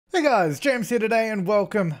Hey guys, James here today and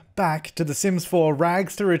welcome back to The Sims 4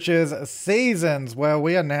 Rags to Riches Seasons, where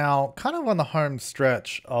we are now kind of on the home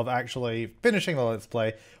stretch of actually finishing the Let's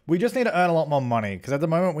Play. We just need to earn a lot more money, because at the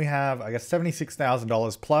moment we have, I guess,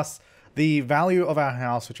 $76,000 plus the value of our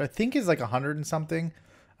house, which I think is like 100 and something.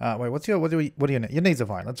 Wait, what do you need? Your needs are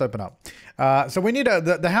fine. Let's open up. So we need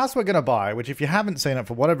the house we're going to buy, which if you haven't seen it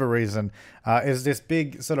for whatever reason, is this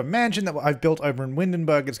big sort of mansion that I've built over in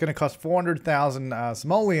Windenburg. It's going to cost 400,000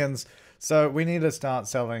 simoleons. So we need to start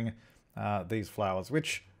selling these flowers,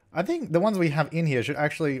 which I think the ones we have in here should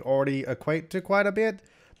actually already equate to quite a bit.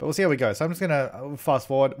 But we'll see how we go. So I'm just going to fast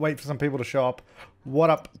forward, wait for some people to show up. What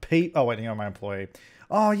up, Pete? Oh, wait, you're my employee.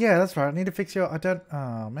 Oh, yeah, that's right. I need to fix your...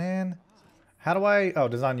 Oh, man. How do I... Oh,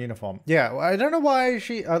 design uniform. Yeah, I don't know why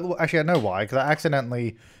she... actually, I know why, because I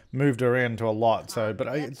accidentally moved her into a lot, so... But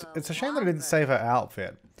it's a shame that I didn't save her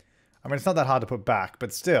outfit. I mean, it's not that hard to put back,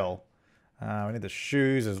 but still. We need the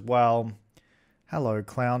shoes as well. Hello,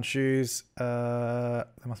 clown shoes. They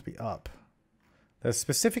must be up. There's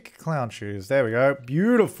specific clown shoes. There we go.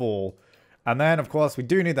 Beautiful. And then, of course, we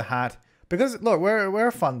do need the hat. Because, look, we're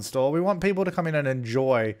a fun store. We want people to come in and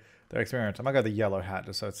enjoy their experience. I might go the yellow hat,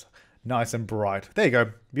 just so it's... nice and bright. There you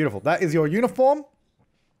go. Beautiful. That is your uniform.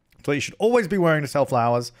 So you should always be wearing to sell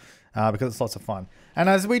flowers because it's lots of fun. And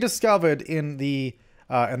as we discovered in the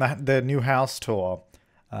new house tour,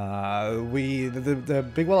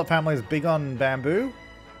 the Big Wallet family is big on bamboo,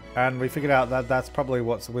 and we figured out that that's probably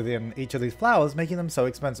what's within each of these flowers, making them so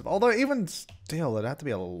expensive. Although even still, it'd have to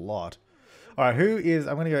be a lot. All right, who is?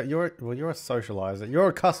 I'm gonna go. You're a socializer. You're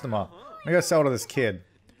a customer. I'm gonna go sell to this kid.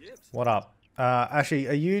 What up? Actually,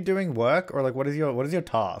 are you doing work or like what is your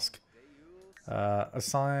task?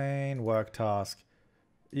 Assign work task.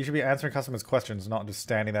 You should be answering customers' questions, not just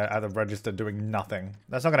standing there at the register doing nothing.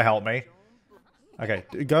 That's not going to help me. Okay,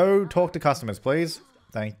 go talk to customers, please.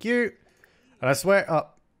 Thank you. And I swear,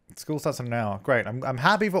 school starts now. Great. I'm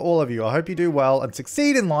happy for all of you. I hope you do well and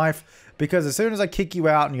succeed in life, because as soon as I kick you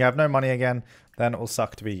out and you have no money again, then it will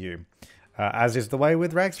suck to be you. As is the way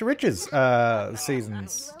with Rags to Riches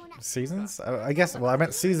seasons. Seasons? I guess, well, I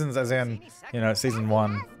meant seasons as in, you know, season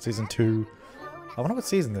 1, season 2. I wonder what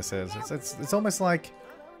season this is. It's almost like,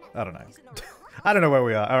 I don't know. I don't know where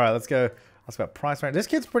we are. Alright, let's go. Let's go price range. This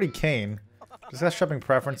kid's pretty keen. Just got shopping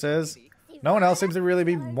preferences. No one else seems to really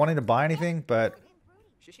be wanting to buy anything, but...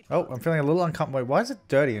 Oh, I'm feeling a little uncomfortable. Wait, why is it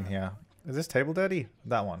dirty in here? Is this table dirty?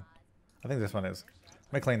 That one. I think this one is.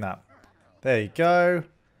 Let me clean that. There you go.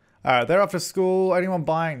 Alright, they're off to school. Anyone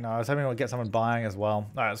buying? No, I was hoping we'll get someone buying as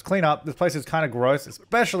well. Alright, let's clean up. This place is kind of gross,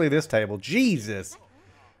 especially this table. Jesus!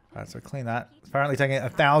 Alright, so clean that. It's apparently taking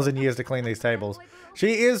 1,000 years to clean these tables.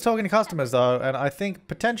 She is talking to customers, though, and I think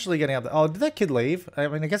potentially getting up there. Oh, did that kid leave? I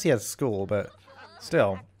mean, I guess he has school, but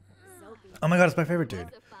still. Oh my god, it's my favorite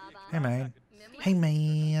dude. Hey, man. Hey,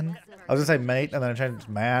 man. I was gonna say mate, and then I changed it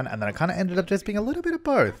to man, and then it kind of ended up just being a little bit of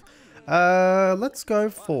both. Let's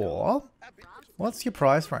go for... What's your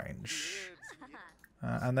price range?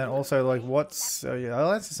 And then also, like, what's... yeah,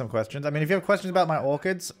 I'll answer some questions. I mean, if you have questions about my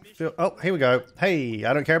orchids... Oh, here we go. Hey,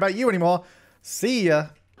 I don't care about you anymore. See ya.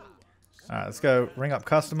 Alright, let's go ring up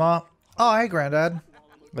customer. Oh, hey, Granddad.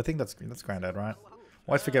 I think that's Granddad, right?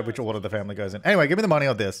 Always forget which order the family goes in. Anyway, give me the money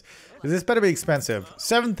on this. This better be expensive.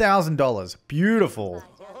 $7,000. Beautiful.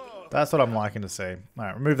 That's what I'm liking to see.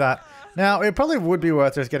 Alright, remove that. Now, it probably would be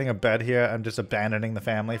worth just getting a bed here and just abandoning the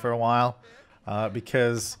family for a while.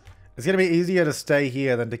 Because it's going to be easier to stay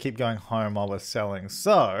here than to keep going home while we're selling.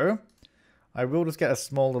 So, I will just get a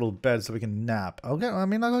small little bed so we can nap. I'll get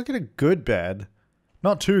a good bed.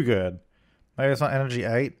 Not too good. Maybe it's not energy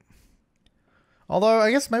 8. Although,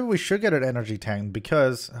 I guess maybe we should get an energy 10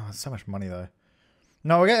 because... Oh, it's so much money though.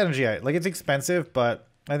 No, we'll get energy 8. Like, it's expensive, but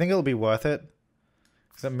I think it'll be worth it.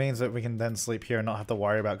 Because it means that we can then sleep here and not have to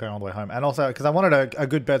worry about going all the way home. And also, because I wanted a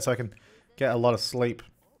good bed so I can get a lot of sleep.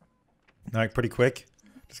 Like, pretty quick.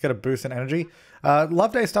 Just get a boost in energy.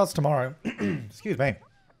 Love Day starts tomorrow. Excuse me.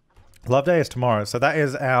 Love Day is tomorrow. So that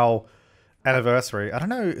is our anniversary. I don't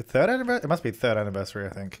know, third anniversary? It must be third anniversary, I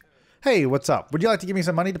think. Hey, what's up? Would you like to give me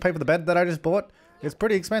some money to pay for the bed that I just bought? It's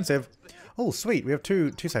pretty expensive. Oh, sweet. We have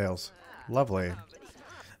two sales. Lovely.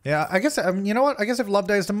 Yeah, I guess, you know what? I guess if Love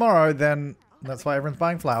Day is tomorrow, then that's why everyone's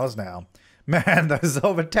buying flowers now. Man, those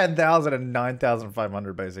over 10,000 and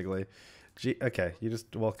 9,500 basically. Gee, okay, you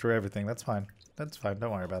just walk through everything. That's fine. That's fine.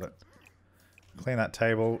 Don't worry about it. Clean that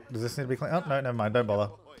table. Does this need to be cleaned? Oh, no, never mind. Don't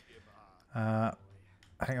bother.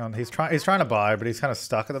 Hang on. He's trying to buy, but he's kind of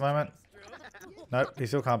stuck at the moment. Nope, he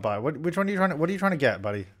still can't buy. Which one are you trying to... What are you trying to get,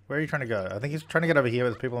 buddy? Where are you trying to go? I think he's trying to get over here.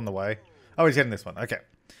 There's people in the way. Oh, he's getting this one. Okay.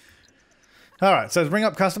 All right, so to bring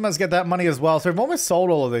up customers, get that money as well. So we've almost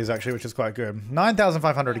sold all of these actually, which is quite good.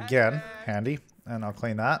 9,500 again, handy. And I'll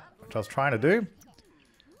clean that, which I was trying to do.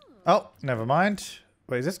 Oh, never mind.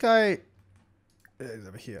 Wait, is this guy... He's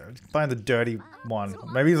over here. He's buying the dirty one.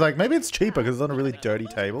 Maybe he's like, maybe it's cheaper because it's on a really dirty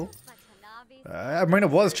table. I mean,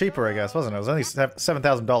 it was cheaper, I guess, wasn't it? It was only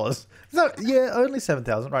 $7,000. Yeah, only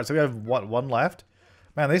 7,000. Right, so we have, what, one left?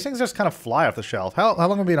 Man, these things just kind of fly off the shelf. How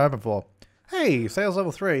long have we been open for? Hey, sales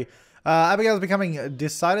level 3. Abigail's becoming a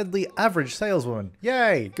decidedly average saleswoman.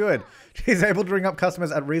 Yay, good. She's able to bring up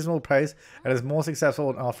customers at reasonable pace and is more successful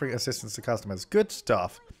in offering assistance to customers. Good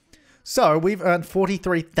stuff. So, we've earned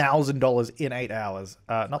 $43,000 in 8 hours.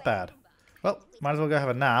 Not bad. Well, might as well go have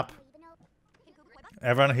a nap.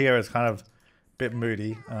 Everyone here is kind of a bit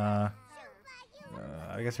moody. I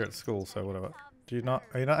guess you're at school, so whatever. Are you not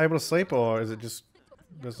able to sleep, or is it just...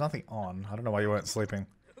 There's nothing on. I don't know why you weren't sleeping.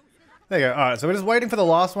 There you go. Alright, so we're just waiting for the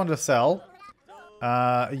last one to sell.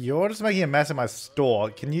 You're just making a mess in my store.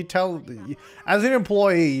 Can you tell... As an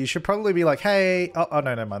employee, you should probably be like, hey... Oh,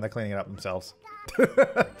 no, never mind. They're cleaning it up themselves.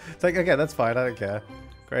 It's like, okay, that's fine. I don't care.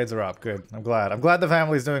 Grades are up. Good. I'm glad. I'm glad the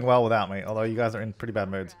family's doing well without me. Although you guys are in pretty bad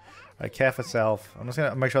moods. I care for self. I'm just going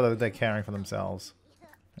to make sure that they're caring for themselves.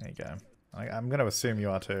 There you go. I'm going to assume you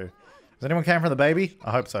are too. Is anyone caring for the baby?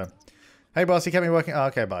 I hope so. Hey, boss, you kept me working. Oh,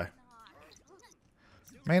 okay, bye.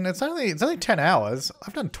 I mean, it's only 10 hours.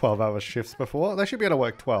 I've done 12-hour shifts before. They should be able to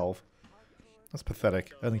work 12. That's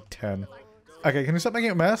pathetic. Only 10. Okay, can you stop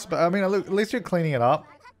making a mess? But I mean, at least you're cleaning it up.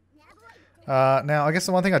 Now, I guess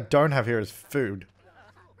the one thing I don't have here is food.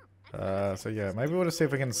 So yeah, maybe we'll just see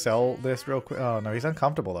if we can sell this real quick. Oh no, he's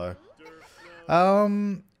uncomfortable though.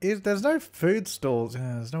 There's no food stalls.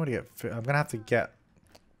 There's nowhere to get food. I'm gonna have to get...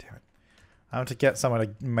 Damn it. I have to get someone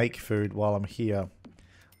to make food while I'm here.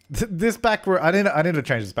 This back room, I need to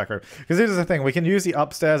change this back room. Because here's the thing, we can use the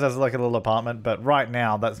upstairs as like a little apartment, but right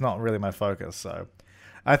now that's not really my focus, so.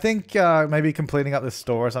 I think maybe completing up this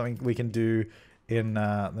store or something we can do in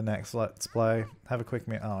the next Let's Play. Have a quick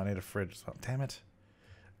minute. Oh, I need a fridge. Oh, damn it.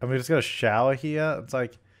 And we just got a shower here. It's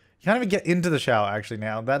like, you can't even get into the shower actually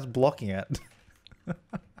now. That's blocking it.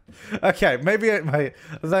 Okay, maybe I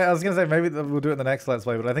was going to say maybe we'll do it in the next Let's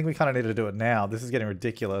Play, but I think we kind of need to do it now. This is getting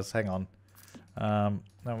ridiculous. Hang on.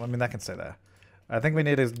 No, I mean, that can stay there. I think we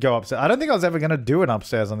need to go upstairs. I don't think I was ever going to do an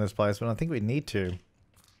upstairs on this place, but I think we need to.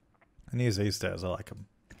 And use these stairs. I like them.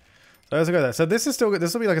 So let's go there. So this is still good.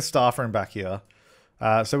 This will be like a staff room back here.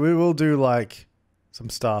 So we will do like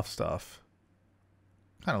some staff stuff.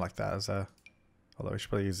 Kind of like that as a... Although we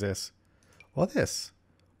should probably use this. Or this.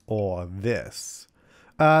 Or this.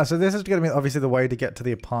 So this is going to be obviously the way to get to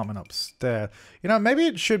the apartment upstairs. You know, maybe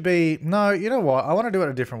it should be... No, you know what? I want to do it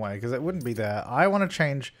a different way because it wouldn't be there. I want to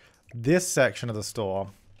change this section of the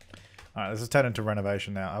store. Alright, this is turned into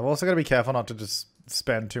renovation now. I've also got to be careful not to just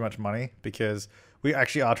spend too much money because we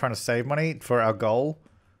actually are trying to save money for our goal.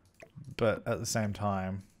 But at the same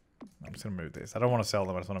time... I'm just going to move these. I don't want to sell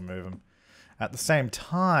them. I just want to move them. At the same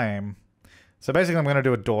time... So basically I'm going to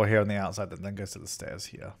do a door here on the outside that then goes to the stairs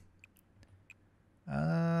here.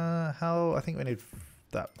 I think we need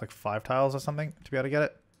that like 5 tiles or something to be able to get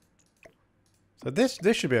it. So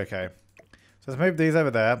this should be okay. So let's move these over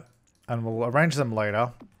there and we'll arrange them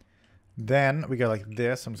later. Then we go like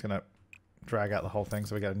this. I'm just gonna drag out the whole thing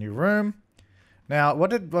so we get a new room. Now,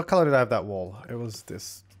 what color did I have that wall? It was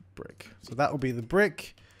this brick. So that will be the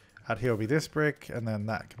brick. Out here will be this brick, and then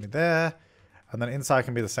that can be there. And then inside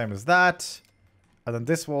can be the same as that. And then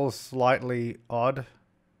this wall is slightly odd.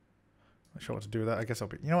 Not sure what to do with that. I guess I'll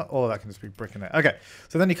be... You know what? All of that can just be brick in there. Okay.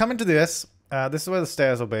 So then you come into this. This is where the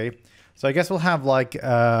stairs will be. So I guess we'll have like...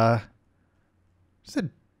 just a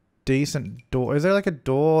decent door. Is there like a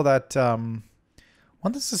door that... one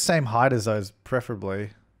that's the same height as those,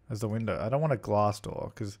 preferably, as the window. I don't want a glass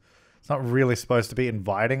door because it's not really supposed to be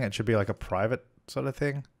inviting. It should be like a private sort of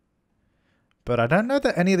thing. But I don't know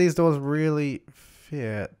that any of these doors really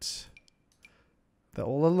fit. They're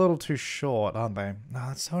all a little too short, aren't they? No,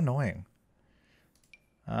 that's so annoying.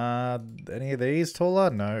 Any of these taller?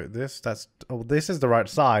 No, this is the right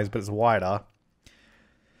size, but it's wider.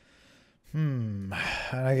 And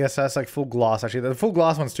I guess that's like full glass. Actually, the full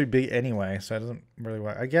glass one's too big anyway, so it doesn't really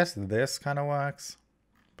work. I guess this kind of works,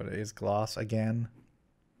 but it is glass again.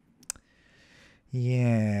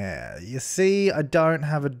 Yeah, you see, I don't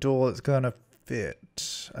have a door that's gonna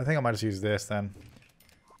fit. I think I might just use this then.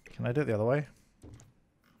 Can I do it the other way?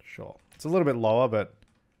 Sure. It's a little bit lower, but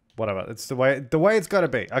whatever. It's the way it's got to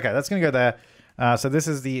be. Okay, that's going to go there. So this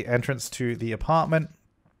is the entrance to the apartment,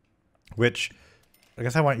 which I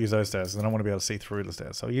guess I won't use those stairs because I don't want to be able to see through the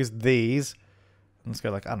stairs. So I'll use these. Let's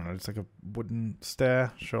go like, I don't know, it's like a wooden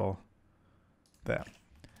stair. Sure. There.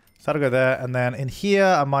 So that'll go there. And then in here,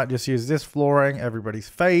 I might just use this flooring, everybody's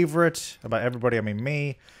favorite. By everybody, I mean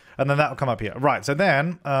me. And then that'll come up here. Right, so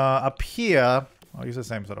then up here, I'll use the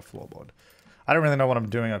same sort of floorboard. I don't really know what I'm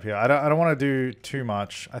doing up here. I don't want to do too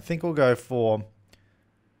much. I think we'll go for...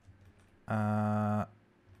 I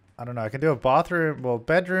don't know. I can do a bathroom, well,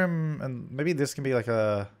 bedroom, and maybe this can be like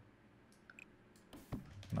a...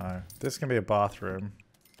 No, this can be a bathroom.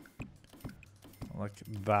 Like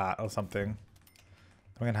that or something.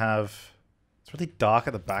 We can have... It's really dark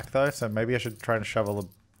at the back though, so maybe I should try and shovel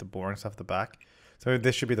the boring stuff at the back. So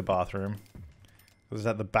this should be the bathroom. This is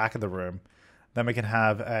at the back of the room. Then we can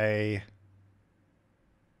have a...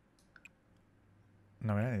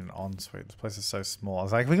 No, we don't need an ensuite. This place is so small. I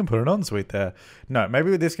was like, we can put an ensuite there. No,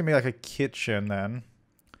 maybe this can be like a kitchen then.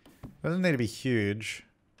 It doesn't need to be huge.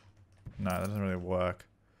 No, that doesn't really work.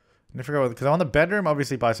 I forgot because I want the bedroom,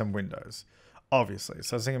 obviously, by some windows. Obviously.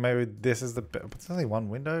 So I was thinking maybe this is the... But there's only one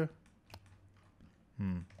window?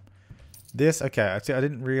 This, okay. I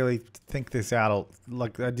didn't really think this out.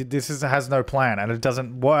 Like, has no plan and it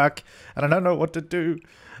doesn't work. And I don't know what to do.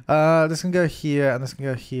 This can go here, and this can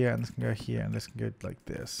go here, and this can go here, and this can go like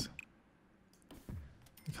this.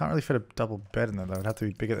 You can't really fit a double bed in there, though. It'd have to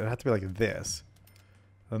be bigger. It'd have to be like this.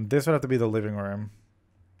 And this would have to be the living room.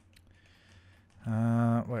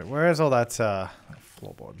 Wait, where is all that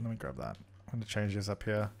floorboard? Let me grab that. I'm going to change this up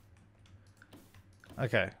here.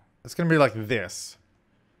 Okay. It's going to be like this.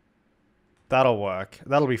 That'll work.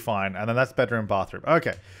 That'll be fine. And then that's bedroom, bathroom.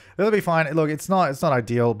 Okay. That'll be fine. Look, it's not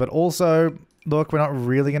ideal, but also, look, we're not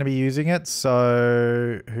really going to be using it,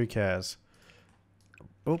 so who cares?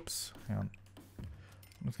 Oops. Hang on.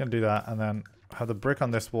 I'm just going to do that and then have the brick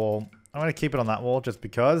on this wall. I'm going to keep it on that wall just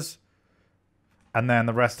because. And then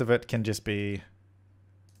the rest of it can just be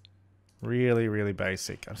really, really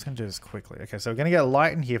basic. I'm just going to do this quickly. Okay, so we're going to get a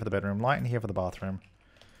light in here for the bedroom, light in here for the bathroom,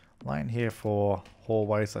 light in here for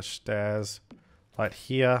hallway/stairs, light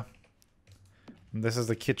here. And this is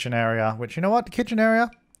the kitchen area, which, you know what? The kitchen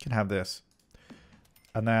area can have this.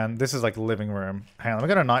 And then this is like the living room. Hang on, let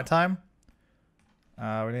me go to nighttime.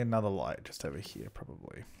 We need another light just over here,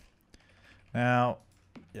 probably. Now,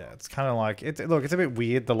 yeah, it's kind of like look, it's a bit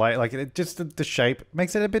weird. The light, like it just the shape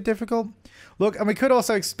makes it a bit difficult. Look, and we could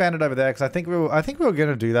also expand it over there because I think we were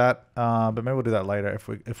gonna do that, but maybe we'll do that later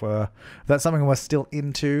if that's something we're still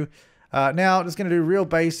into. Now, just gonna do real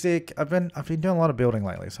basic. I've been doing a lot of building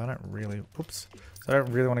lately, so I don't really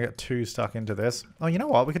want to get too stuck into this. Oh, you know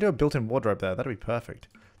what? We could do a built-in wardrobe there. That'd be perfect.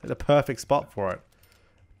 That's a perfect spot for it.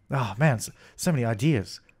 Oh man, so many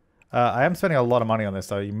ideas. I am spending a lot of money on this,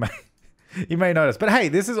 though. You may notice. But hey,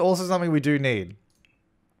 this is also something we do need.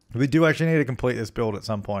 We do actually need to complete this build at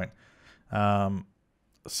some point.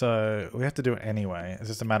 So we have to do it anyway. It's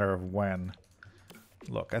just a matter of when.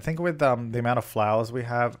 Look, I think with the amount of flowers we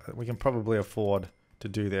have, we can probably afford to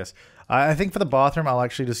do this. I think for the bathroom, I'll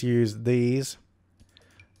actually just use these.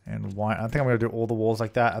 And white. I think I'm going to do all the walls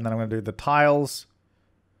like that. And then I'm going to do the tiles.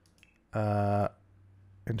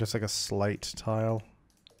 In just like a slate tile.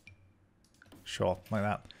 Sure, like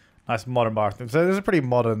that. Nice modern bathroom. So there's a pretty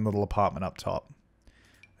modern little apartment up top.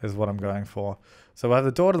 Is what I'm going for. So we'll have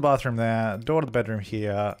the door to the bathroom there. Door to the bedroom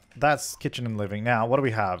here. That's kitchen and living. Now, what do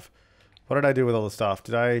we have? What did I do with all the stuff?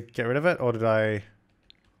 Did I get rid of it? Or did I...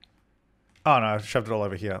 Oh no, I shoved it all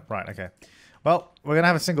over here. Right, okay. Well, we're going to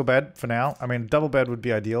have a single bed for now. I mean, double bed would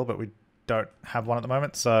be ideal, but we don't have one at the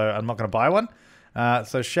moment. So I'm not going to buy one.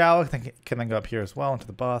 So shower can then go up here as well into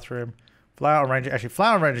the bathroom. Flower arranging... Actually,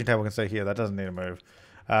 flower arranging table can stay here. That doesn't need to move.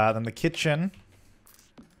 Then the kitchen.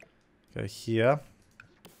 Go here.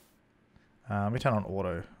 Let me turn on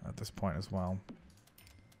auto at this point as well.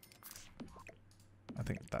 I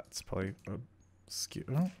think that's probably a skew.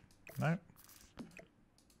 Oh, no.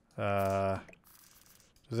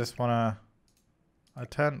 Does this want to... I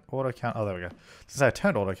turned auto count... Oh, there we go. Since I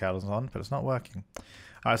turned auto counters on, but it's not working.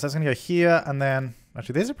 Alright, so that's going to go here, and then...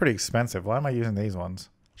 Actually, these are pretty expensive. Why am I using these ones?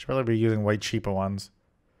 Should probably be using way cheaper ones.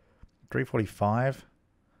 345.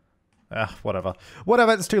 Whatever.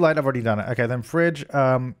 Whatever, it's too late. I've already done it. Okay, then fridge. We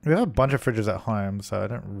have a bunch of fridges at home, so I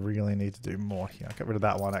don't really need to do more here. I'll get rid of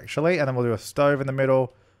that one, actually. And then we'll do a stove in the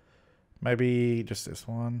middle. Maybe just this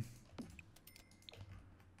one.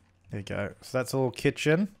 There you go. So that's a little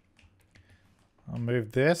kitchen. I'll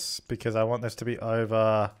move this because I want this to be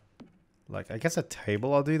over... Like, I guess a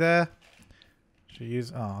table I'll do there. Should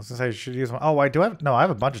use... Oh, I was going to say, should use one. Oh, wait, do I have... No, I have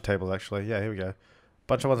a bunch of tables, actually. Yeah, here we go.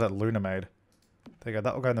 Bunch of ones that Luna made. There you go.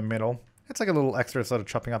 That will go in the middle. It's like a little extra sort of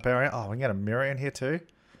chopping up area. Oh, we can get a mirror in here too.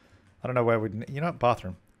 I don't know where we'd... You know what?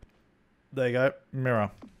 Bathroom. There you go.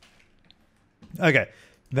 Mirror. Okay.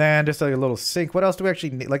 Then just like a little sink. What else do we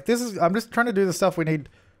actually need? Like this is, I'm just trying to do the stuff we need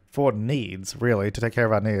for needs, really, to take care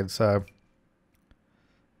of our needs. So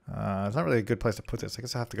it's not really a good place to put this. I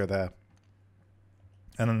guess I have to go there.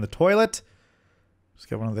 And then the toilet. Let's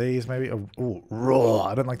get one of these, maybe. Oh, Raw.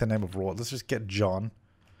 I don't like the name of Raw. Let's just get John.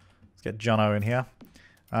 Let's get Jono in here.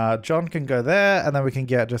 John can go there, and then we can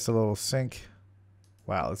get just a little sink.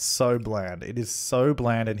 Wow, it's so bland. It is so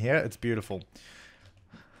bland in here. It's beautiful.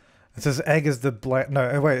 It says egg is the bland.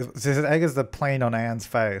 No, wait. It says egg is the plane on Anne's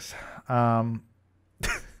face. No,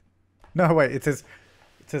 wait. It says.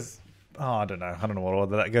 Oh, I don't know. I don't know what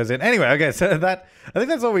order that goes in. Anyway, okay. So that I think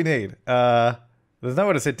that's all we need. There's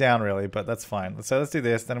nowhere to sit down really, but that's fine. So let's do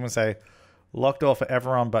this. Then I'm gonna say locked door for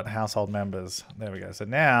everyone but household members. There we go. So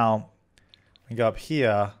now we can go up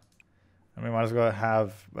here, and we might as well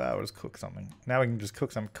have. We'll just cook something. Now we can just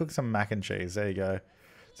cook some mac and cheese. There you go.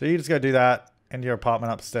 So you just go do that in your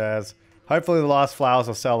apartment upstairs. Hopefully the last flowers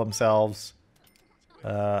will sell themselves.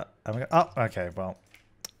 Oh, okay. Well,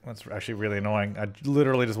 that's actually really annoying. I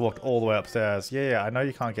literally just walked all the way upstairs. Yeah, I know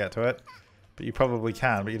you can't get to it. But you probably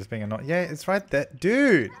can, but you're just being annoying. Yeah, it's right there.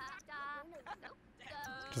 Dude!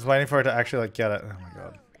 Just waiting for it to actually, like, get it. Oh my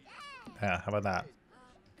god. Yeah, how about that?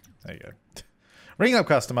 There you go. Ring up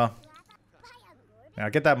customer. Now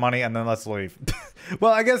get that money and then let's leave.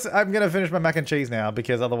 Well, I guess I'm going to finish my mac and cheese now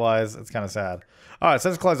because otherwise it's kind of sad. Alright, so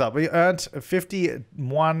let's close up. We earned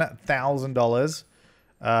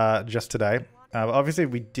 $51,000 just today. Obviously,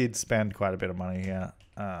 we did spend quite a bit of money here.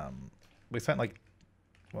 We spent like...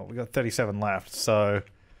 Well, we got 37 left, so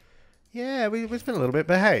yeah, we spent a little bit,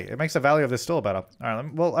 but hey, it makes the value of this store better. All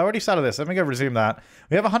right, well, I already started this. Let me go resume that.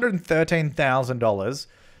 We have $113,000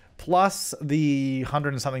 plus the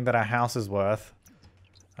 100 and something that our house is worth.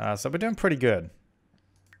 So we're doing pretty good.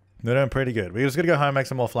 We're doing pretty good. We just got to go home, make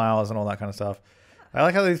some more flowers and all that kind of stuff. I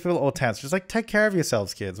like how these people are all tense. Just like, take care of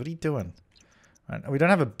yourselves, kids. What are you doing? All right, we don't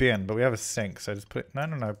have a bin, but we have a sink, so just put it.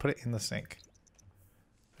 No, put it in the sink.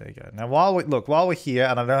 There you go. Now, while we're here,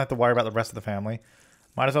 and I don't have to worry about the rest of the family,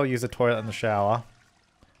 might as well use the toilet and the shower.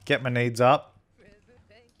 Get my needs up.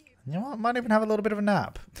 You know what? Might even have a little bit of a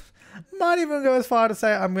nap. Might even go as far to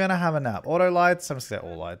say I'm going to have a nap. Auto lights. I'm just going to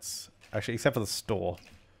say all lights. Actually, except for the store.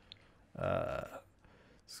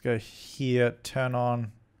 Let's go here. Turn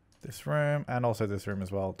on this room. And also this room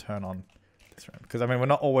as well. Turn on this room. Because, I mean, we're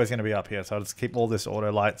not always going to be up here. So I'll just keep all this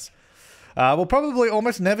auto lights. We'll probably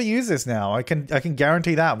almost never use this now. I can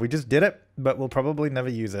guarantee that. We just did it, but we'll probably never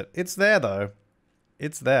use it. It's there, though.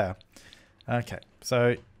 It's there. Okay,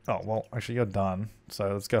 so... Oh, well, actually, you're done.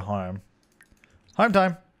 So let's go home. Home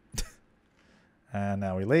time! And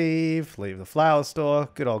now we leave. Leave the flower store.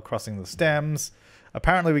 Good old crossing the stems.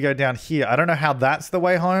 Apparently, we go down here. I don't know how that's the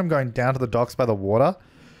way home, going down to the docks by the water.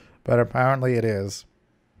 But apparently it is.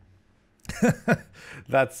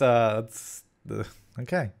 That's the...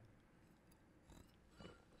 Okay.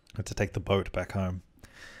 Had to take the boat back home.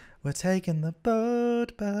 We're taking the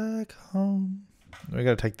boat back home. We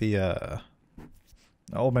gotta take the,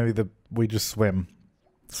 or maybe we just swim.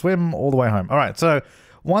 Swim all the way home. Alright, so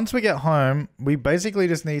once we get home, we basically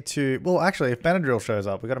just need to... Well, actually, if Benadryl shows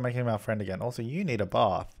up, we gotta make him our friend again. Also, you need a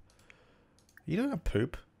bath. Are you doing a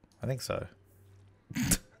poop? I think so.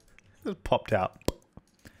 It popped out.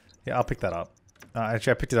 Yeah, I'll pick that up.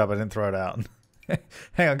 Actually, I picked it up. I didn't throw it out.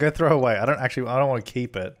 Hang on, go throw away. I don't want to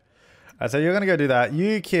keep it. So you're going to go do that.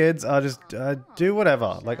 You kids are just do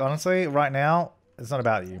whatever. Like, honestly, right now, it's not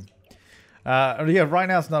about you. Yeah, right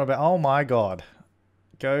now it's not about... Oh, my God.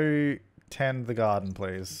 Go tend the garden,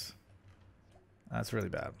 please. That's really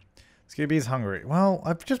bad. Scooby's hungry. Well,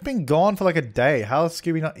 I've just been gone for like a day. How is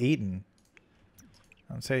Scooby not eaten?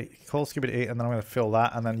 I'd say call Scooby to eat, and then I'm going to fill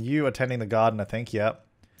that. And then you are tending the garden, I think. Yep.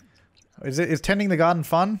 Is tending the garden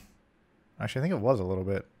fun? Actually, I think it was a little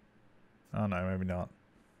bit. Oh, no, maybe not.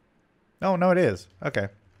 Oh, no, it is. Okay.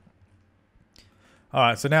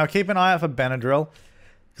 Alright, so now keep an eye out for Benadryl.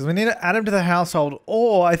 Because we need to add him to the household.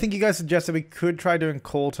 Or, I think you guys suggested we could try doing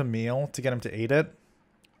call to meal to get him to eat it.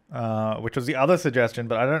 Which was the other suggestion,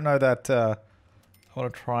 but I don't know that... I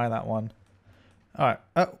want to try that one. Alright.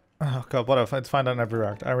 Oh, God, whatever. Let's find out every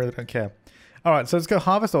react. I really don't care. Alright, so let's go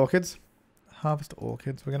harvest orchids. Harvest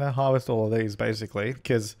orchids. We're going to harvest all of these, basically.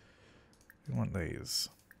 Because we want these...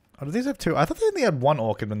 Oh, do these have two? I thought they only had one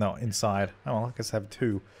orchid when they were inside. Oh, well, I guess I have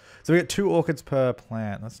two. So we get 2 orchids per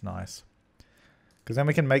plant. That's nice. Because then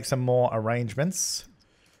we can make some more arrangements.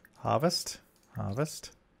 Harvest.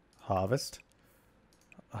 Harvest. Harvest.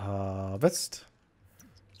 Harvest.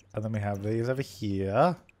 And then we have these over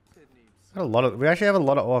here. We actually have a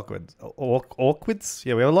lot of orchids. Orchids?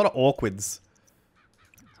 Yeah, we have a lot of orchids.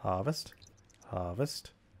 Harvest.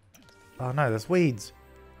 Harvest. Oh no, there's weeds.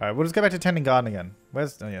 Alright, we'll just go back to tending garden again.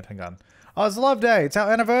 Where's... Oh, yeah, tending garden. Oh, it's Love Day. It's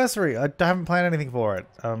our anniversary. I haven't planned anything for it.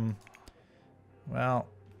 Well,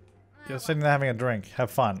 you're sitting there having a drink. Have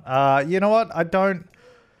fun. You know what? I don't...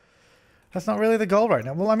 That's not really the goal right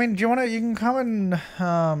now. Well, I mean, do you want to... You can come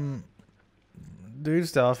and do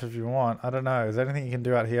stuff if you want. I don't know. Is there anything you can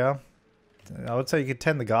do out here? I would say you could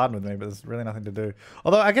tend the garden with me, but there's really nothing to do.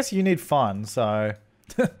 Although, I guess you need fun, so...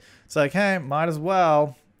 It's like, hey, might as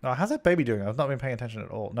well. Oh, how's that baby doing? I've not been paying attention at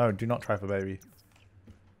all. No, do not try for baby.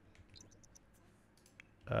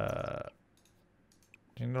 Do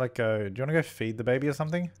you want to like go? Do you want to go feed the baby or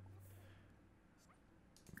something?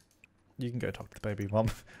 You can go talk to the baby. Well,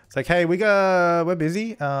 it's like, hey, we're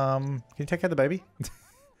busy. Can you take care of the baby?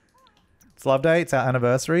 It's Love Day. It's our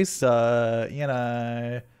anniversary, so you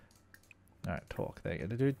know. All right, talk. There you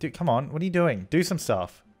go. Do, come on. What are you doing? Do some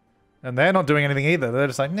stuff. And they're not doing anything either. They're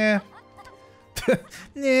just like, nah.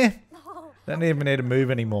 Nah. Don't even need to move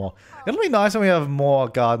anymore. It'll be nice when we have more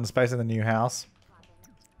garden space in the new house.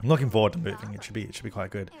 I'm looking forward to moving. It should be quite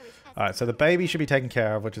good. Alright, so the baby should be taken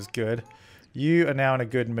care of, which is good. You are now in a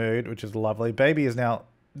good mood, which is lovely. Baby is now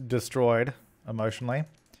destroyed emotionally.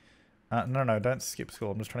 No, don't skip school.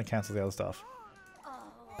 I'm just trying to cancel the other stuff.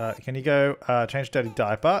 Can you go change dirty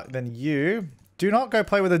diaper? Then you do not go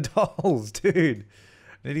play with the dolls, dude.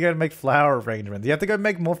 You need to go make flower arrangements. You have to go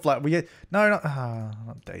make more flower.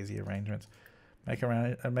 Not daisy arrangements. Make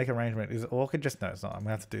arrangement. Is orchid just... No, it's not. I'm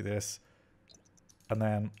gonna have to do this. And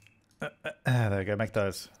then there we go. Make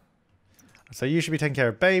those. So you should be taking care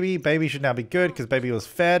of baby. Baby should now be good because baby was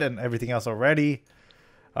fed and everything else already.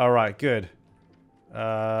 All right, good.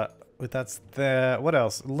 That's there. What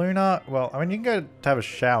else? Luna. Well, I mean, you can go to have a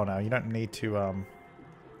shower now. You don't need to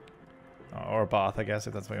or a bath, I guess,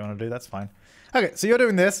 if that's what you want to do. That's fine. Okay, so you're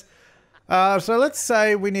doing this. So let's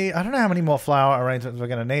say we need... I don't know how many more flower arrangements we're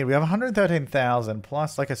going to need. We have 113,000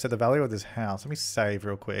 plus, like I said, the value of this house. Let me save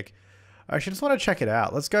real quick. I actually just want to check it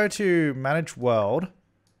out. Let's go to Manage World.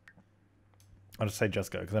 I'll just say just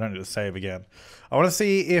go because I don't need to save again. I want to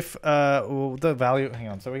see if the value... Hang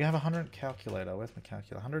on. So we have 100 calculator. Where's my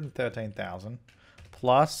calculator? 113,000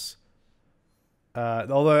 plus...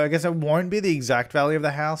 although I guess it won't be the exact value of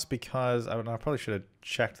the house because I probably should have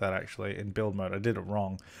checked that actually in build mode. I did it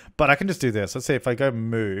wrong, but I can just do this. Let's see if I go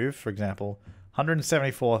move, for example,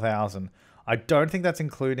 174,000. I don't think that's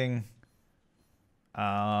including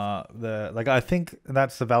I think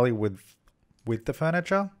that's the value with the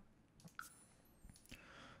furniture.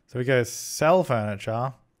 So we go sell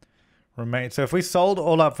furniture, remain. So if we sold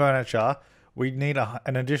all our furniture, we'd need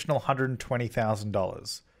an additional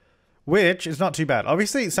 $120,000. Which is not too bad.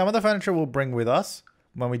 Obviously, some of the furniture we'll bring with us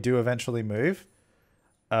when we do eventually move.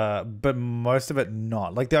 But most of it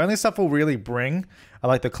not. Like, the only stuff we'll really bring are,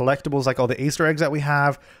 like, the collectibles, like all the Easter eggs that we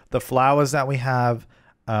have, the flowers that we have,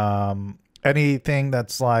 anything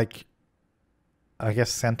that's, like, I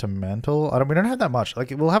guess, sentimental. We don't have that much. Like,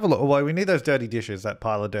 we'll have a look. Well, we need those dirty dishes, that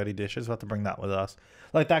pile of dirty dishes. We'll have to bring that with us.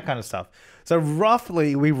 Like, that kind of stuff. So,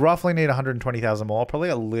 we roughly need 120,000 more. Probably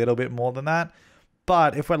a little bit more than that.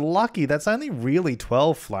 But if we're lucky, that's only really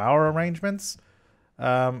 12 flower arrangements.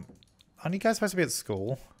 Aren't you guys supposed to be at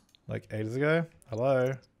school? Like ages ago?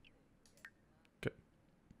 Hello? Good.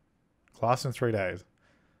 Class in 3 days.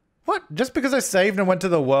 What? Just because I saved and went to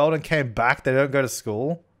the world and came back, they don't go to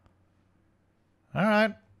school?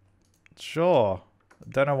 Alright. Sure.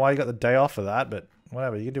 Don't know why you got the day off for that, but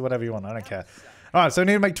whatever. You can do whatever you want. I don't care. Alright, so we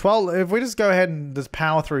need to make 12. If we just go ahead and just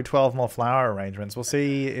power through 12 more flower arrangements, we'll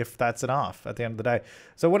see if that's enough at the end of the day.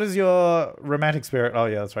 So what is your romantic spirit? Oh,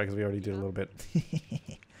 yeah, that's right, because we already did a little bit.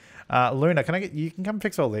 Luna, you can come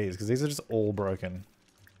fix all these, because these are just all broken.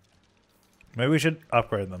 Maybe we should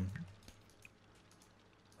upgrade them.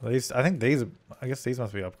 I think these, I guess these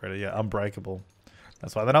must be upgraded. Yeah, unbreakable.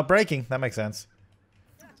 That's why they're not breaking. That makes sense.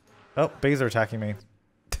 Oh, bees are attacking me.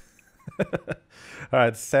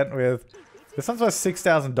 Alright, sent with... This one's worth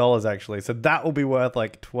 $6,000 actually, so that will be worth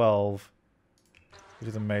like 12, which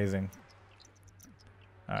is amazing.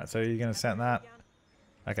 Alright, so you're going to send that?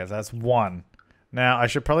 Okay, so that's 1. Now, I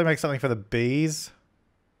should probably make something for the bees.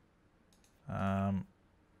 But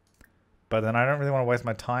then I don't really want to waste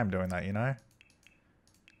my time doing that, you know?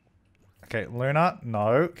 Okay, Luna,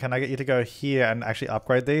 no. Can I get you to go here and actually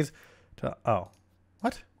upgrade these? Oh.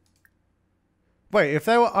 What? Wait, if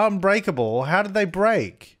they were unbreakable, how did they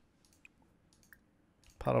break?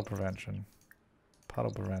 Puddle prevention.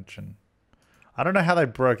 Puddle prevention. I don't know how they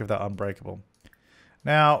broke if they're unbreakable.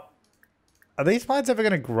 Now, are these plants ever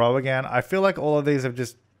going to grow again? I feel like all of these have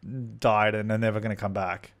just died and they're never going to come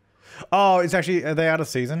back. Oh, it's actually... Are they out of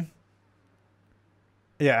season?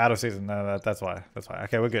 Yeah, out of season. No, that's why. That's why.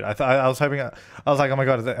 Okay, we're good. I was hoping. I was like, oh my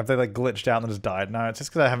god, have they like glitched out and just died? No, it's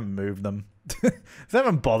just because I haven't moved them. I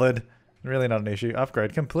haven't bothered. Really not an issue.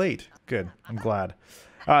 Upgrade complete. Good. I'm glad.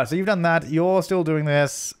 All right, so you've done that. You're still doing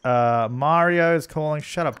this. Mario's calling.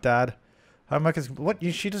 Shut up, Dad. Homework is what?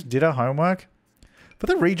 She just did her homework. For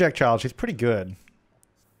the reject child, she's pretty good.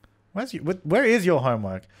 Where is your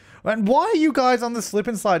homework? And why are you guys on the slip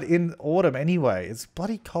and slide in autumn anyway? It's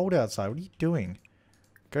bloody cold outside. What are you doing?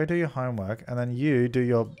 Go do your homework, and then you do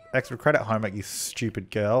your extra credit homework, you stupid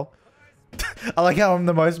girl. I like how I'm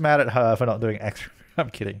the most mad at her for not doing extra. I'm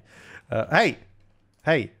kidding. Hey,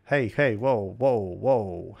 whoa, whoa,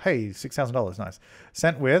 whoa. Hey, $6,000, nice.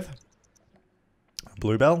 Sent with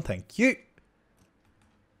Bluebell, thank you.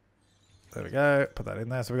 There we go, put that in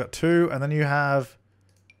there. So we got 2, and then you have,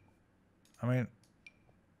 I mean,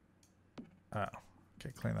 oh,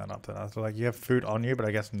 okay, clean that up then. So like you have food on you, but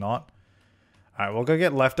I guess not. Alright, we'll go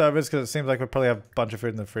get leftovers because it seems like we probably have a bunch of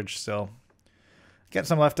food in the fridge still. Get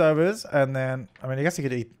some leftovers, and then, I mean, I guess you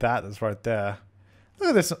could eat that that's right there. Look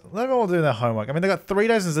at this. Let them all do their homework. I mean, they got 3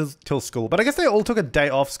 days until school, but I guess they all took a day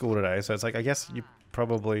off school today, so it's like, I guess you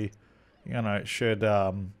probably, you know, should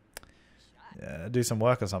do some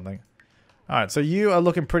work or something. Alright, so you are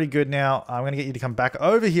looking pretty good now. I'm going to get you to come back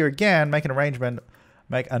over here again, make an arrangement,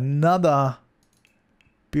 make another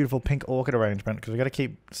beautiful pink orchid arrangement, because we've got to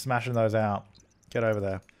keep smashing those out. Get over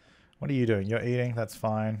there. What are you doing? You're eating. That's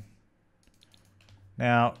fine.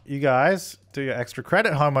 Now, you guys, do your extra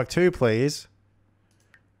credit homework too, please.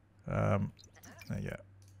 There you go.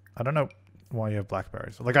 I don't know why you have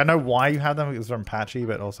blackberries. Like, I know why you have them because they're patchy,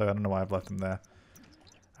 but also I don't know why I've left them there.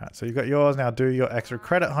 Alright, so you got yours. Now do your extra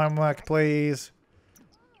credit homework, please.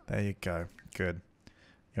 There you go. Good.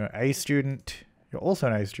 You're an A student. You're also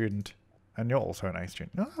an A student. And you're also an A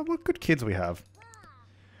student. Oh, what good kids we have.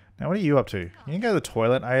 Now, what are you up to? You can go to the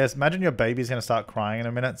toilet. I imagine your baby's going to start crying in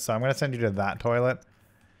a minute, so I'm going to send you to that toilet.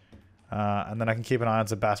 And then I can keep an eye on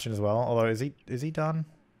Sebastian as well. Although, is he done?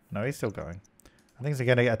 No, he's still going. I think he's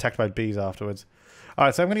going to get attacked by bees afterwards.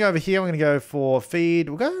 Alright, so I'm going to go over here. I'm going to go for feed.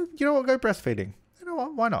 We'll go, you know what, we'll go breastfeeding. You know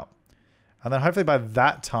what, why not? And then hopefully by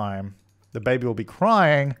that time, the baby will be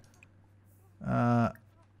crying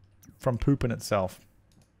from pooping itself.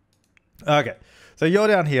 Okay. So you're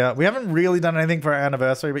down here. We haven't really done anything for our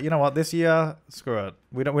anniversary, but you know what? This year, screw it.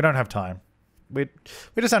 We don't have time. We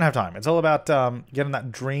just don't have time. It's all about getting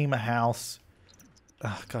that dream house.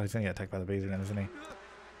 Oh, God, he's gonna get attacked by the bees again, isn't he?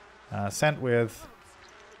 Sent with.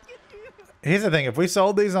 Here's the thing: if we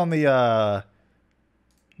sold these on the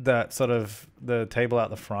that sort of the table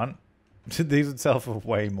out the front, these would sell for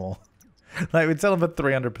way more. Like we'd sell them for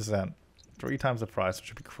 300%, 3 times the price,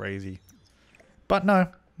 which would be crazy. But no.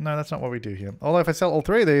 No, that's not what we do here. Although if I sell all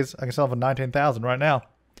 3 of these, I can sell them for 19,000 right now.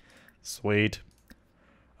 Sweet.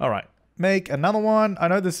 Alright. Make another one. I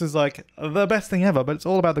know this is like the best thing ever, but it's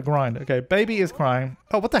all about the grind. Okay, baby is crying.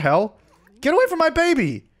 Oh, what the hell? Get away from my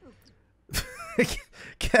baby!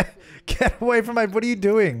 get away from my... What are you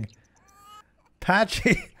doing?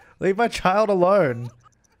 Patchy, leave my child alone.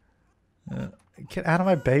 Get out of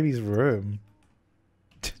my baby's room.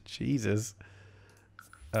 Jesus.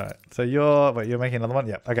 Alright, so you're making another one?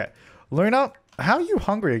 Yep, okay. Luna, how are you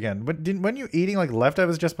hungry again? Weren't you eating like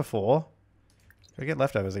leftovers just before? Go get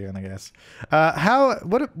leftovers again, I guess.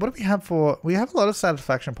 What do we have for... We have a lot of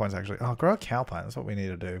satisfaction points, actually. Oh, grow a cow plant. That's what we need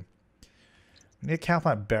to do. We need a cow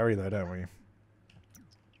plant berry, though, don't we?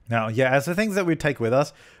 Now, yeah, as the things that we take with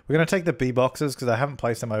us, we're going to take the bee boxes, because I haven't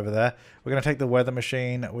placed them over there. We're going to take the weather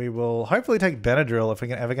machine. We will hopefully take Benadryl if we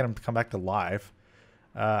can ever get him to come back to life.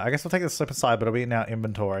 I guess we'll take the slip aside, but it'll be in our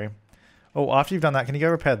inventory. Oh, after you've done that, can you go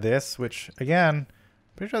repair this? Which, again,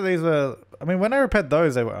 pretty sure these were... I mean, when I repaired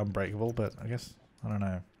those, they were unbreakable, but I guess... I don't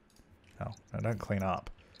know. Oh, no, don't clean up.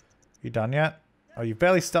 You done yet? Oh, you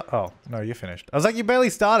barely start... Oh, no, you're finished. I was like, you barely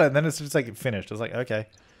started, and then it's just like finished. I was like, okay.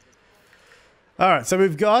 Alright, so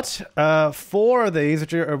we've got 4 of these,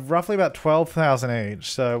 which are roughly about 12,000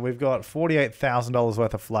 each. So we've got $48,000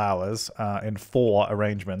 worth of flowers in 4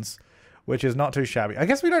 arrangements. Which is not too shabby. I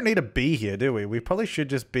guess we don't need a bee here, do we? We probably should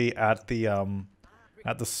just be at the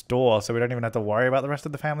store, so we don't even have to worry about the rest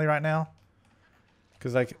of the family right now.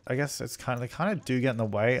 Because like I guess it's they kind of do get in the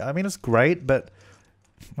way. I mean, it's great, but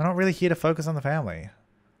we're not really here to focus on the family.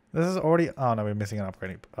 This is already... Oh no, we're missing an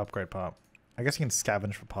upgrade part. I guess you can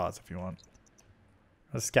scavenge for parts if you want.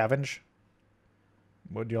 Scavenge.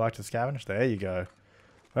 Would you like to scavenge? There you go.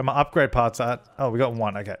 Where my upgrade parts at? Oh, we got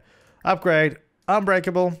 1. Okay. Upgrade.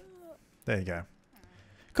 Unbreakable. There you go.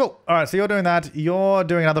 Cool. Alright, so you're doing that. You're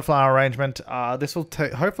doing another flower arrangement. This will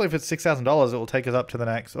take... Hopefully if it's $6,000, it will take us up to the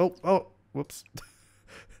next... Oh, whoops.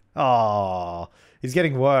 Oh, He's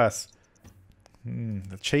getting worse.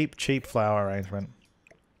 The cheap flower arrangement.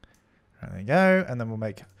 There you go. And then we'll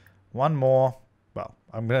make one more. Well,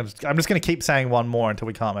 I'm just gonna keep saying one more until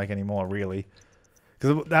we can't make any more, really.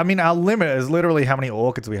 Because, I mean, our limit is literally how many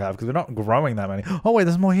orchids we have, because we're not growing that many. Oh, wait,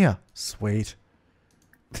 there's more here. Sweet.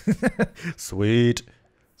 Sweet.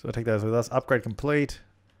 So we'll take those with us. Upgrade complete.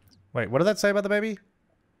 Wait, what did that say about the baby?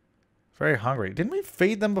 Very hungry. Didn't we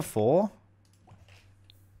feed them before?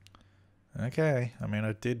 Okay. I mean,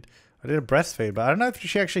 I did a breastfeed, but I don't know if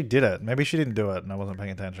she actually did it. Maybe she didn't do it and I wasn't paying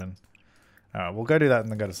attention. Alright, we'll go do that and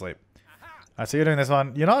then go to sleep. Alright, so you're doing this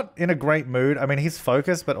one. You're not in a great mood. I mean, he's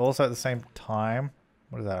focused, but also at the same time...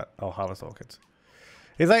 What is that? Oh, harvest orchids.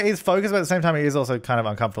 He's focused, but at the same time, he is also kind of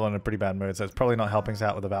uncomfortable and in a pretty bad mood, so it's probably not helping us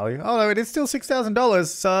out with the value. Although it is still $6,000,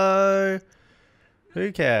 so...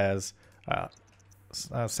 Who cares?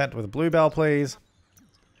 Sent with a bluebell, please.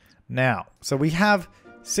 Now, so we have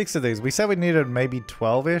 6 of these. We said we needed maybe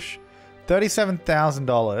 12-ish.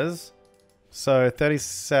 $37,000. So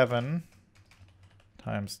 37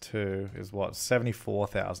 times 2 is what?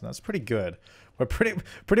 74,000. That's pretty good. We're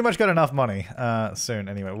pretty much got enough money soon.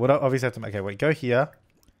 Anyway, we'll obviously have to... Okay, wait. Go here.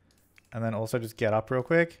 And then also just get up real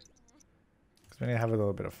quick. Because we need to have a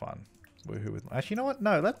little bit of fun. Woohoo with... Actually, you know what?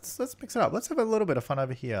 No, let's mix it up. Let's have a little bit of fun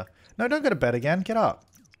over here. No, don't go to bed again. Get up.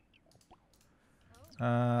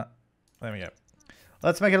 There we go.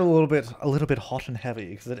 Let's make it a little bit hot and heavy.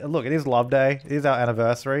 Because look, it is Love Day. It is our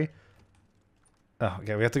anniversary. Oh,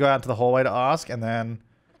 okay, we have to go out to the hallway to ask, and then...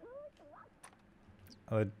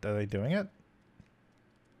 Are they doing it?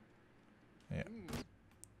 Yeah.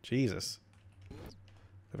 Jesus.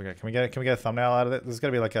 There we go. Can we get a thumbnail out of it? There's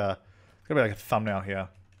gotta be like a thumbnail here.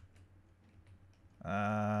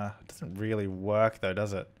 It doesn't really work though,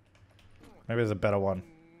 does it? Maybe there's a better one.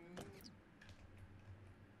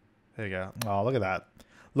 There you go. Oh, look at that.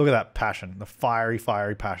 Look at that passion. The fiery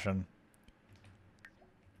passion.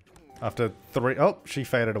 After 3... Oh, she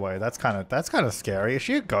faded away. That's kind of scary. Is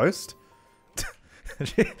she a ghost?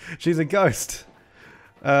 She's a ghost.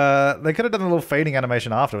 They could have done a little fading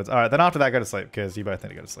animation afterwards. Alright, then after that, go to sleep, because you both need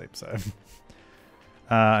to go to sleep, so...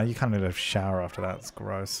 you kind of need a shower after that. It's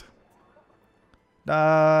gross.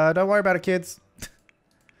 Don't worry about it, kids.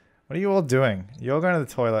 What are you all doing? You're going to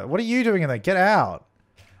the toilet. What are you doing in there? Get out.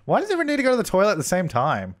 Why does everyone need to go to the toilet at the same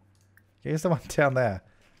time? Here's the one down there.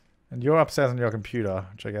 And you're upstairs on your computer,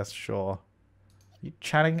 which I guess, sure. You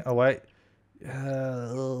chatting away?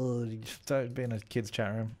 Don't be in a kid's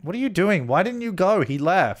chat room. What are you doing? Why didn't you go? He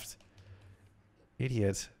left.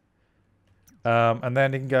 Idiot. And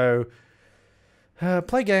then you can go...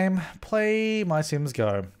 play game. Play My Sims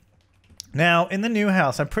Go. Now, in the new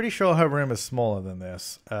house, I'm pretty sure her room is smaller than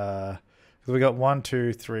this. We got 1,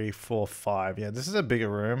 2, 3, 4, 5. Yeah, this is a bigger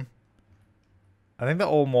room. I think they're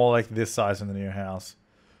all more like this size in the new house.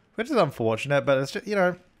 Which is unfortunate, but it's just, you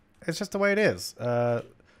know, it's just the way it is. It's got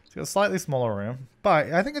a slightly smaller room,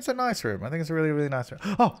 but I think it's a nice room. I think it's a really, really nice room.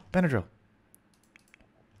 Oh, Benadryl.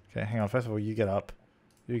 Okay, hang on. First of all, you get up.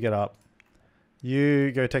 You get up.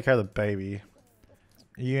 You go take care of the baby.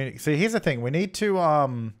 You see, here's the thing. We need to,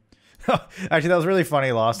 actually, that was really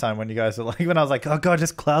funny last time when you guys were like, when I was like, oh god,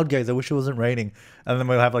 just cloud gaze. I wish it wasn't raining. And then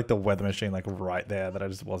we'll have like the weather machine like right there that I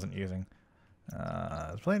just wasn't using.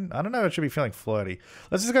 It's feeling, I don't know, it should be feeling flirty.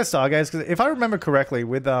 Let's just go stargaze, because if I remember correctly,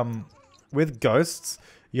 with ghosts,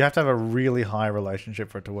 you have to have a really high relationship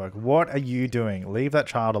for it to work. What are you doing? Leave that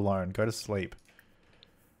child alone. Go to sleep.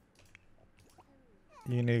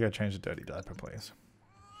 You need to go change the dirty diaper, please.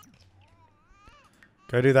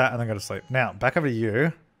 Go do that and then go to sleep. Now, back over to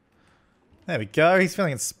you. There we go. He's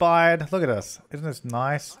feeling inspired. Look at us. Isn't this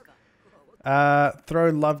nice? Throw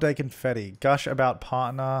Love Day confetti. Gush about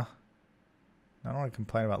partner. I don't want to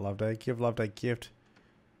complain about Love Day. Give Love Day gift.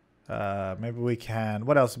 Maybe we can.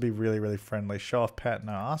 What else would be really, really friendly? Show off pet.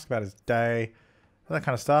 No, ask about his day. All that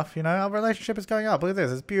kind of stuff. You know, our relationship is going up. Look at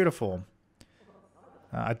this. It's beautiful.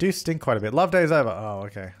 I do stink quite a bit. Love Day's over. Oh,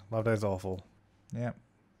 okay. Love Day's awful. Yep.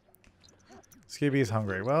 Scooby is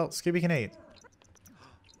hungry. Well, Scooby can eat.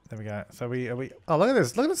 There we go. So are we... Oh, look at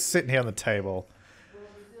this. Look at us sitting here on the table.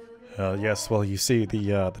 Yes, well, you see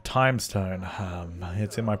the time stone.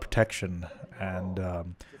 It's in my protection.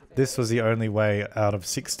 And this was the only way out of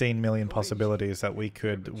 16 million possibilities that we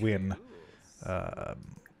could win. I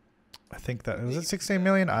think that... Was it 16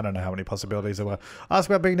 million? I don't know how many possibilities there were. Ask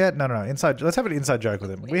about being dead? No. Inside... Let's have an inside joke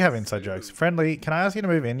with him. We have inside jokes. Friendly, can I ask you to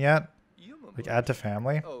move in yet? Like, add to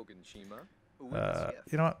family?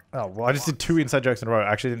 You know what? Oh, well, I just did 2 inside jokes in a row.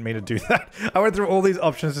 I actually didn't mean to do that. I went through all these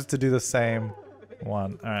options just to do the same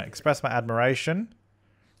one. Alright, express my admiration.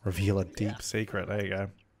 Reveal a deep secret. There you go.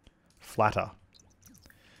 Flatter.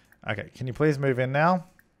 Okay, can you please move in now?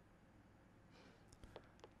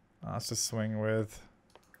 Let's just swing with...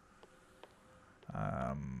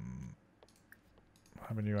 I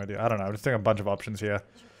have a new idea. I don't know. I'm just doing a bunch of options here.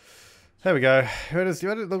 There we go. We'll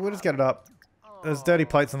just get it up. There's dirty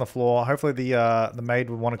plates on the floor. Hopefully the maid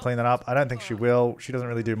will want to clean that up. I don't think she will. She doesn't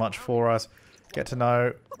really do much for us. Get to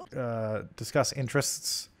know. Discuss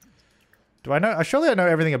interests. Do I know? Surely I know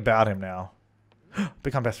everything about him now.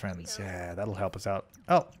 Become best friends. Yeah, that'll help us out.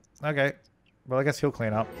 Oh, okay. Well, I guess he'll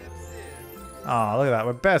clean up. Aw, look at that.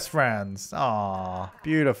 We're best friends. Aw,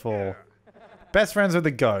 beautiful. Best friends with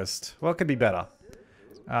the ghost. What could be better?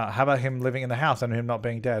 How about him living in the house and him not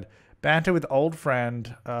being dead? Banter with old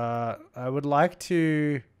friend. I would like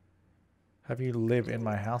to have you live in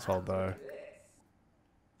my household, though.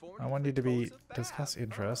 I want you to be... Discuss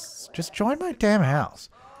interests. Just join my damn house.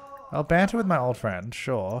 I'll banter with my old friend,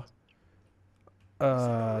 sure.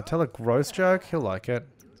 Tell a gross joke. He'll like it.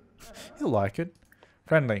 He'll like it.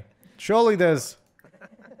 Friendly. Surely there's...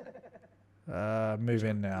 move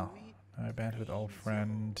in now. No, banter with old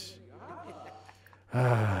friend.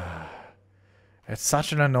 It's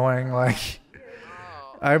such an annoying, like...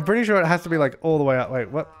 I'm pretty sure it has to be, like, all the way up. Wait,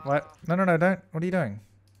 what? What? No, no, no, don't. What are you doing?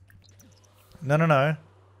 No, no, no.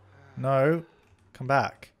 No. Come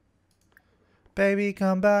back. Baby,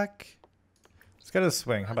 come back. Let's go to the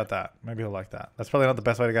swing. How about that? Maybe he'll like that. That's probably not the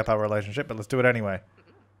best way to get up our relationship, but let's do it anyway.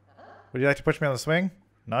 Would you like to push me on the swing?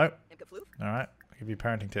 No? Alright. I'll give you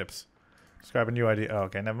parenting tips. Describe a new idea. Oh,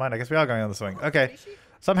 okay, never mind. I guess we are going on the swing. Okay.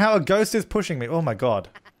 Somehow a ghost is pushing me. Oh my god.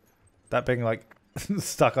 That being, like,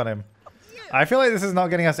 stuck on him. I feel like this is not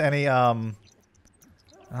getting us any, why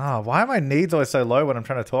are my needs always so low when I'm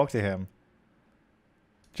trying to talk to him?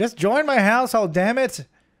 Just join my household, damn it!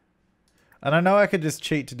 And I know I could just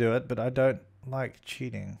cheat to do it, but I don't like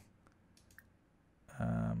cheating.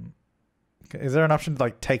 Is there an option to,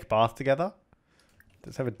 like, take bath together?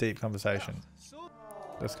 Let's have a deep conversation.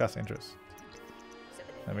 Discuss interests.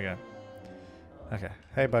 There we go. Okay.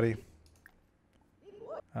 Hey, buddy.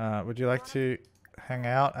 Would you like to hang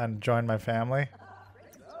out and join my family?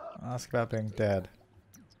 Ask about being dead.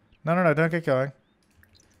 No, no, no, don't get going.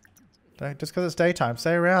 Don't, just because it's daytime,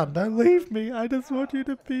 stay around. Don't leave me. I just want you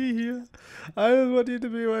to be here. I just want you to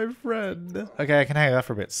be my friend. Okay, I can hang out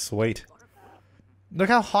for a bit. Sweet. Look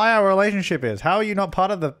how high our relationship is. How are you not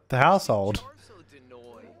part of the household?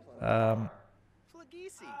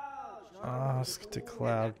 Ask to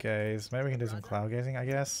cloud gaze. Maybe we can do some cloud gazing, I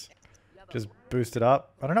guess. Just boost it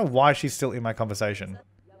up. I don't know why she's still in my conversation.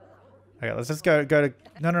 Okay, let's just go to...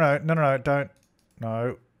 No, no, no, no, no, no, don't.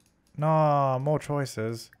 No. No, more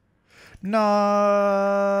choices. No.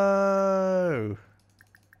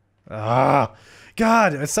 Ah.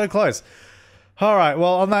 God, it's so close. Alright,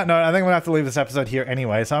 well, on that note, I think I'm going to have to leave this episode here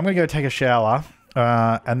anyway. So I'm going to go take a shower.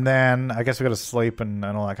 And then I guess we got to sleep and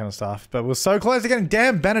all that kind of stuff. But we're so close to getting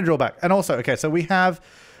damn Benadryl back. And also, okay, so we have...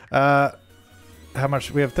 how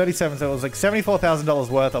much? We have 37, so it was like $74,000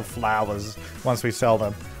 worth of flowers once we sell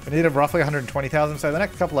them. We needed roughly 120,000, so the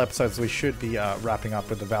next couple episodes we should be wrapping up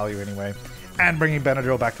with the value anyway. And bringing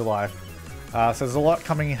Benadryl back to life. So there's a lot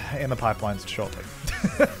coming in the pipelines shortly.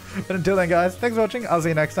 But until then, guys, thanks for watching. I'll see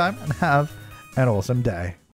you next time, and have an awesome day.